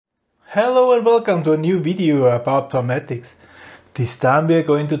Hello and welcome to a new video about pneumatics. This time we are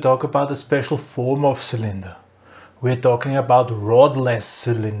going to talk about a special form of cylinder. We are talking about rodless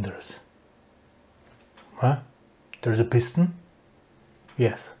cylinders. Huh? There's a piston?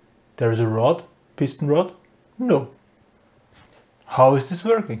 Yes. There is a rod? Piston rod? No. How is this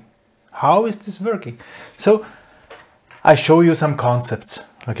working? How is this working? So I show you some concepts,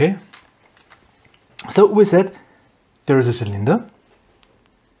 okay? So we said there is a cylinder.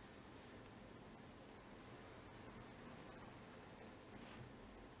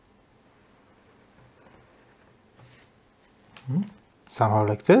 Somehow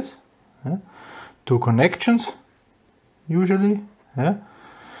like this, two connections usually,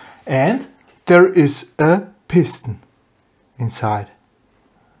 and there is a piston inside,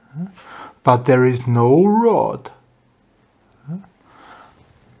 but there is no rod.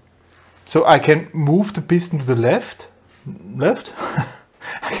 So I can move the piston to the left,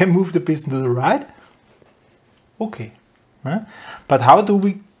 I can move the piston to the right, okay, but how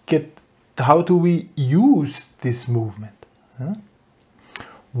do we use this movement?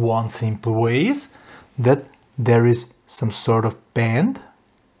 One simple way is that there is some sort of band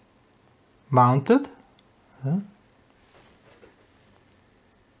mounted.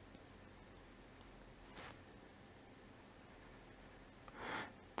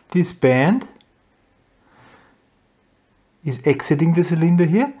 This band is exiting the cylinder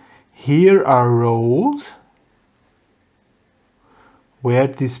here. Here are rolls where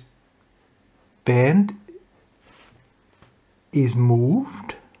this band is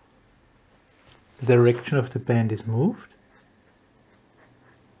moved, the direction of the band is moved,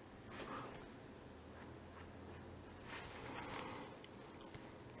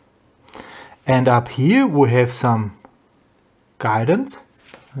 and up here we have some guidance,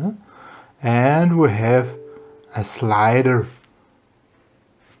 and we have a slider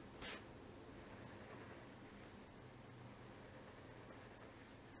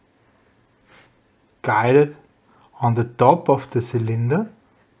guided on the top of the cylinder,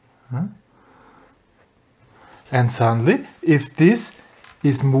 and suddenly, if this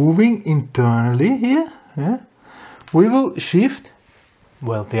is moving internally here, we will shift,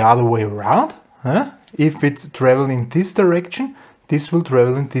 well, the other way around. If it's traveling in this direction, this will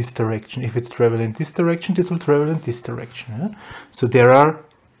travel in this direction. If it's traveling in this direction, this will travel in this direction. So there are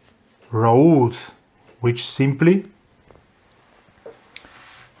rolls which simply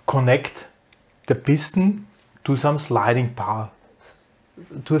connect the piston to some sliding power,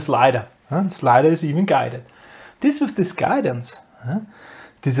 to a slider. Slider is even guided. With this guidance,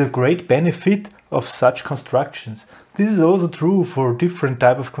 this is a great benefit of such constructions. This is also true for different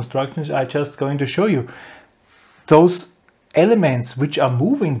type of constructions I just going to show you. Those elements which are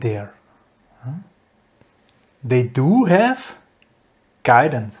moving there, they do have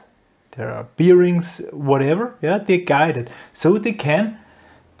guidance. There are bearings, whatever, they're guided. So they can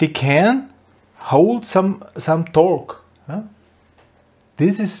hold some torque.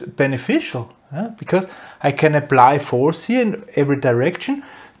 This is beneficial because I can apply force here in every direction.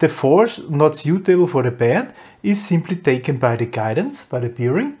 The force not suitable for the band is simply taken by the guidance, by the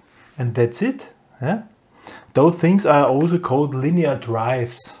bearing, and that's it. Those things are also called linear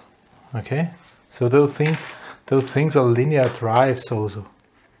drives. Okay, so those things are linear drives also.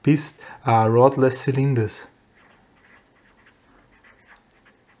 Rodless cylinders.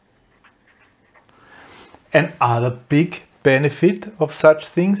 Another big benefit of such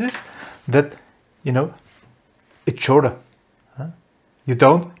things is that, it's shorter. You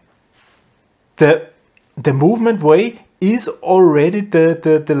don't, the movement way is already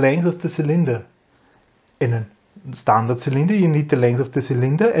the length of the cylinder. In a standard cylinder, you need the length of the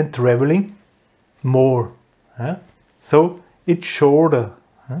cylinder and traveling more. So it's shorter.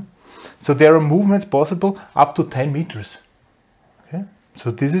 So there are movements possible up to 10 meters. Okay?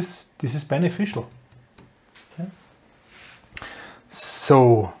 So this is beneficial.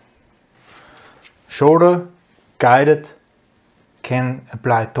 So shorter, guided, can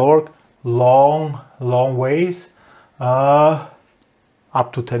apply torque long ways, up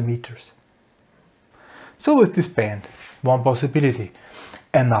to 10 meters. So with this band, one possibility.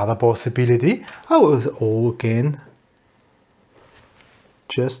 Another possibility, I will again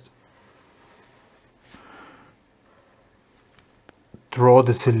just draw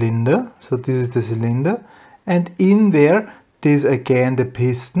the cylinder. So this is the cylinder, and in there is again the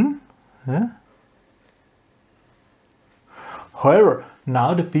piston. However,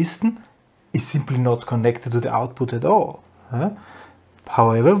 now the piston is simply not connected to the output at all.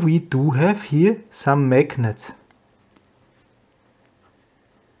 However, we do have here some magnets.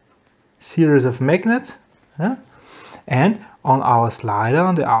 Series of magnets, and on our slider,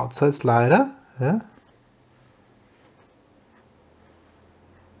 on the outside slider. Yeah.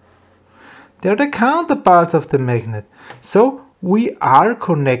 They're the counterparts of the magnet. So we are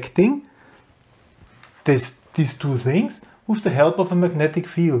connecting these two things with the help of a magnetic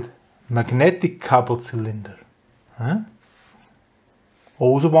field. Magnetic coupled cylinder.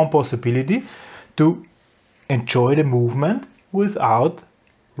 Also one possibility to enjoy the movement without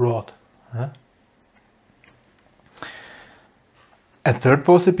rod. A third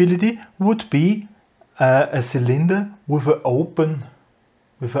possibility would be a cylinder with an open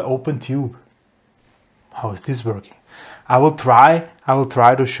tube. How is this working? I will try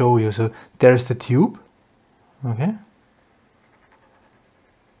to show you. So there's the tube, okay,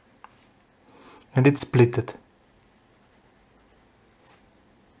 and it's splitted.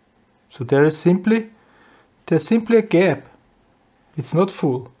 So there's simply a gap. It's not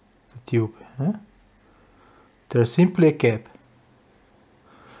full, the tube. There's simply a gap.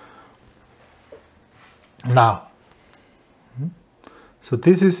 Now, so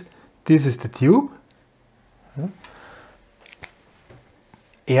this is the tube.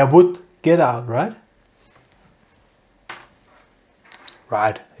 Air would get out, right?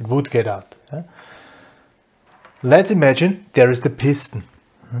 Right, it would get out. Let's imagine there is the piston.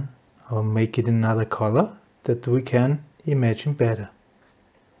 I'll make it another color that we can imagine better.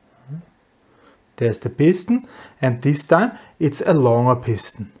 There's the piston, and this time it's a longer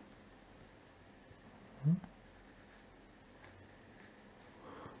piston.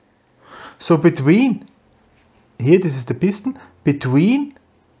 So between, here this is the piston, between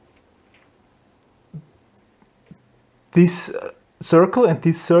this circle and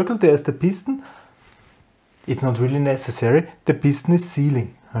this circle there's the piston. It's not really necessary, the piston is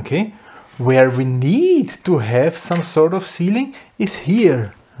sealing, okay? Where we need to have some sort of sealing is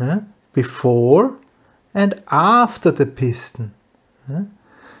here, before and after the piston.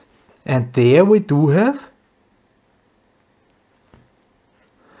 And there we do have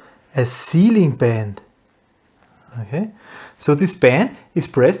a sealing band. Okay, so this band is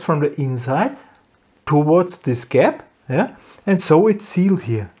pressed from the inside towards this gap, and so it's sealed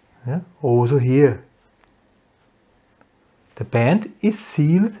here, also here. The band is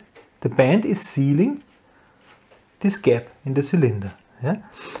sealed. The band is sealing this gap in the cylinder.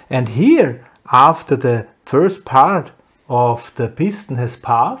 And here, after the first part of the piston has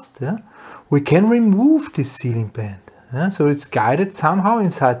passed, we can remove this sealing band. So it's guided somehow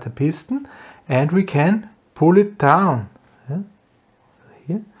inside the piston, and we can pull it down.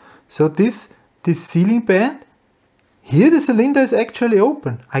 Here. So this sealing band, here the cylinder is actually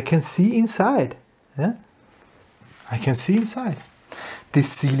open. I can see inside. I can see inside. This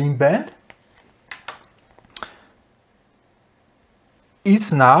sealing band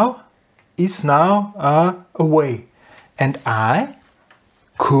is now away, and I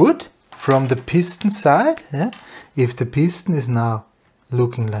could, from the piston side, if the piston is now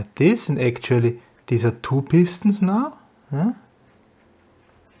looking like this, and actually these are two pistons now,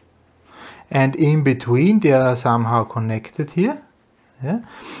 and in between they are somehow connected here,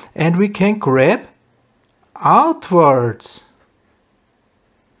 and we can grab outwards.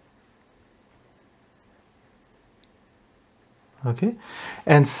 Okay,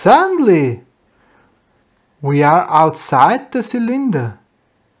 and suddenly we are outside the cylinder.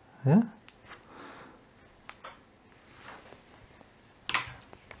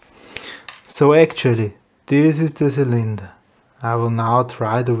 So actually, this is the cylinder. I will now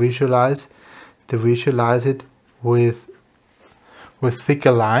try to visualize it with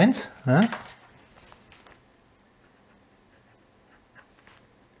thicker lines.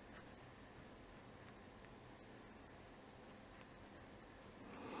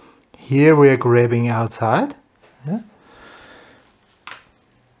 Here we are grabbing outside.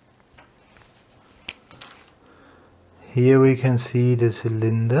 Here we can see the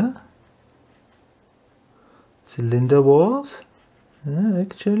cylinder walls.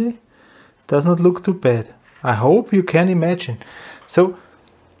 Actually, does not look too bad. I hope you can imagine. So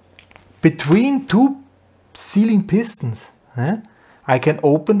between two sealing pistons, I can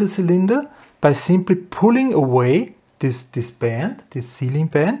open the cylinder by simply pulling away this band, this sealing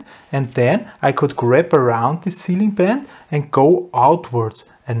band, and then I could grab around this sealing band and go outwards,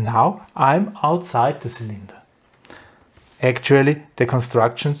 and now I'm outside the cylinder. Actually, the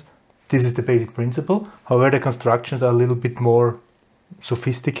constructions, this is the basic principle. However, the constructions are a little bit more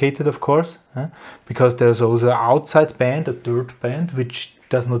sophisticated, of course, because there's also an outside band, a dirt band, which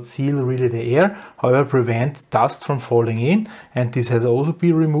does not seal really the air, however prevent dust from falling in, and this has also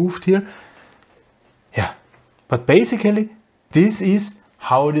been removed here. Yeah, but basically this is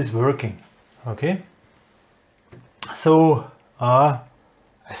how it is working. Okay, So a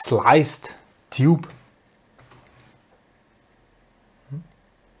sliced tube.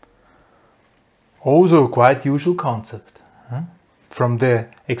 Also quite usual concept. From the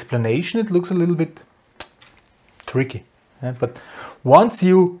explanation it looks a little bit tricky. But once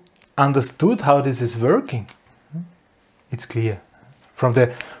you understood how this is working, it's clear. From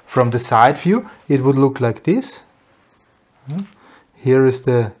the side view it would look like this. Here is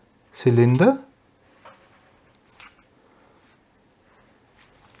the cylinder.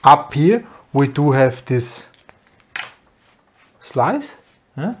 Up here we do have this slice,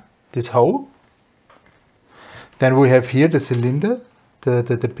 this hole. Then we have here the cylinder,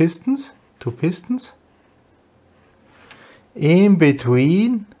 the pistons, 2 pistons. In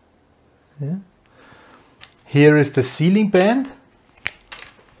between, here is the sealing band,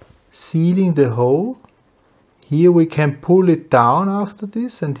 sealing the hole. Here we can pull it down after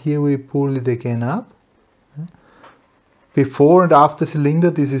this, and here we pull it again up. Before and after cylinder,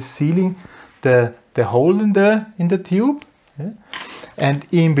 this is sealing the hole in the tube. And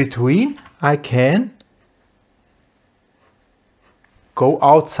in between I can go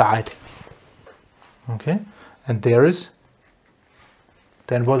outside. Okay, and there is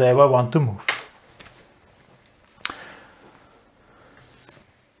then whatever I want to move.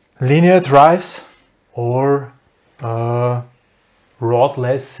 Linear drives or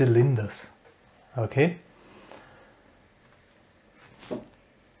rodless cylinders. Okay.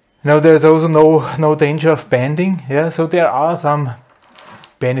 Now there's also no danger of bending. Yeah, so there are some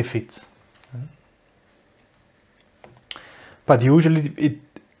benefits. But usually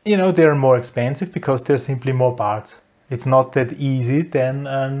they're more expensive because there's simply more parts. It's not that easy than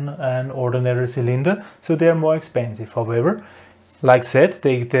an ordinary cylinder, so they're more expensive. However, like said,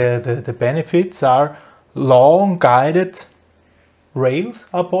 the benefits are long guided rails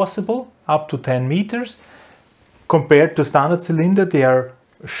are possible, up to 10 meters. Compared to standard cylinder, they are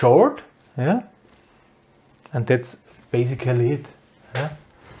short, and that's basically it.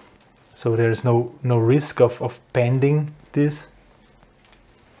 So there is no risk of bending this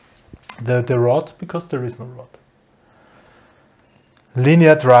the rod, because there is no rod.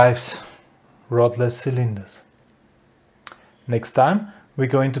 Linear drives, rodless cylinders. Next time we're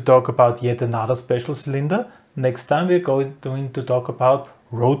going to talk about yet another special cylinder. Next time we're going to talk about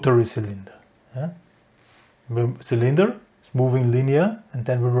rotary cylinder. Cylinder is moving linear and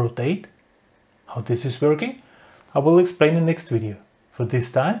then we rotate. How this is working, I will explain in the next video. For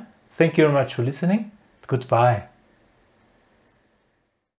this time, thank you very much for listening. Goodbye.